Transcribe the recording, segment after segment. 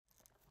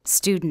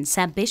Students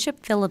at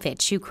Bishop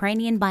Filovich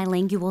Ukrainian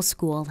Bilingual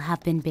School have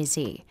been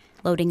busy,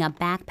 loading up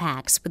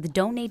backpacks with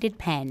donated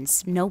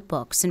pens,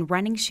 notebooks, and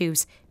running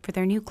shoes for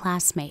their new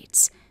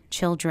classmates,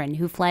 children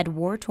who fled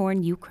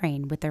war-torn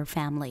Ukraine with their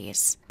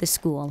families. The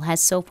school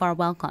has so far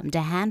welcomed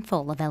a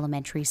handful of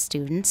elementary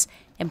students,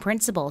 and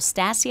Principal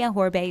Stasia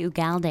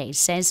Horbe-Ugalde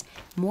says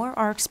more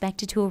are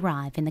expected to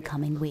arrive in the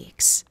coming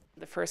weeks.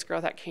 The first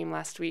girl that came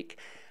last week,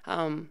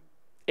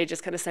 it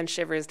just kind of sends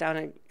shivers down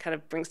and kind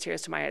of brings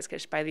tears to my eyes,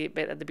 because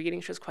at the beginning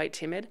she was quite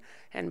timid,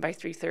 and by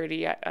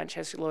 3:30 she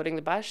was loading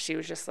the bus, she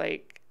was just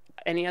like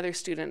any other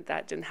student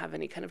that didn't have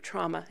any kind of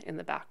trauma in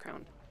the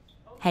background.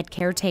 Head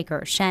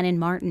caretaker Shannon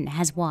Martin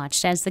has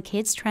watched as the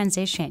kids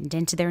transitioned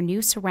into their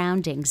new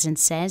surroundings and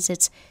says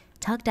it's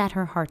tugged at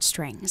her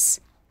heartstrings.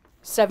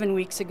 7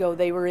 weeks ago,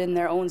 they were in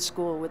their own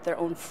school with their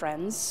own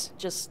friends,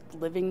 just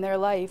living their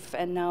life,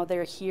 and now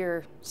they're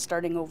here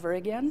starting over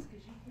again.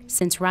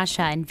 Since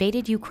Russia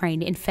invaded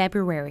Ukraine in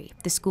February,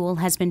 the school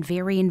has been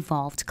very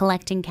involved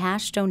collecting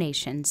cash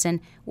donations and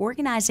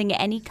organizing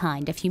any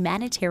kind of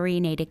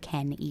humanitarian aid it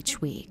can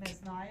each week.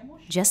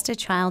 Just a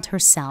child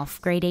herself,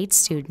 grade 8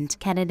 student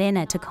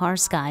Katarina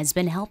Tokarska has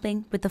been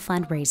helping with the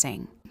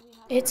fundraising.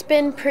 It's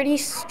been pretty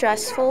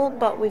stressful,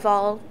 but we've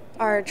all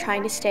are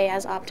trying to stay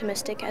as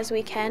optimistic as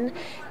we can,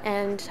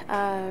 and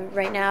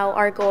right now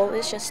our goal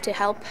is just to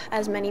help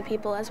as many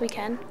people as we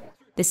can.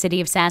 The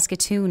city of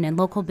Saskatoon and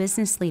local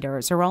business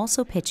leaders are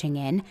also pitching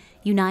in,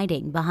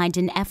 uniting behind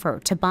an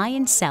effort to buy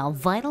and sell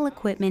vital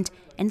equipment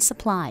and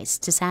supplies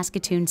to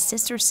Saskatoon's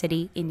sister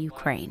city in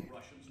Ukraine.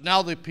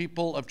 Now the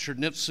people of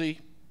Chernivtsi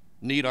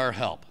need our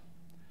help,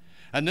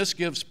 and this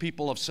gives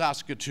people of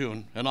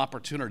Saskatoon an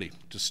opportunity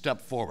to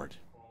step forward.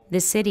 The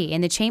city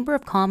and the Chamber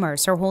of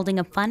Commerce are holding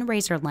a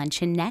fundraiser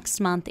luncheon next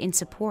month in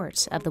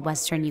support of the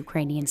Western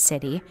Ukrainian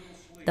city.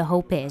 The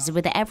hope is,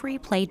 with every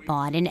plate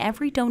bought and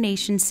every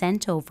donation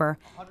sent over,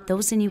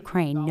 those in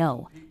Ukraine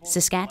know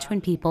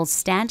Saskatchewan people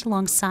stand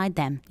alongside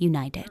them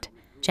united.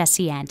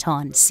 Jesse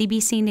Anton,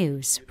 CBC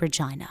News,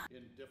 Regina.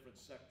 In different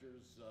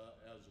sectors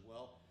as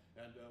well,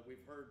 and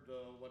we've heard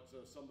what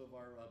some of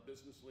our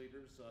business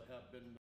leaders have been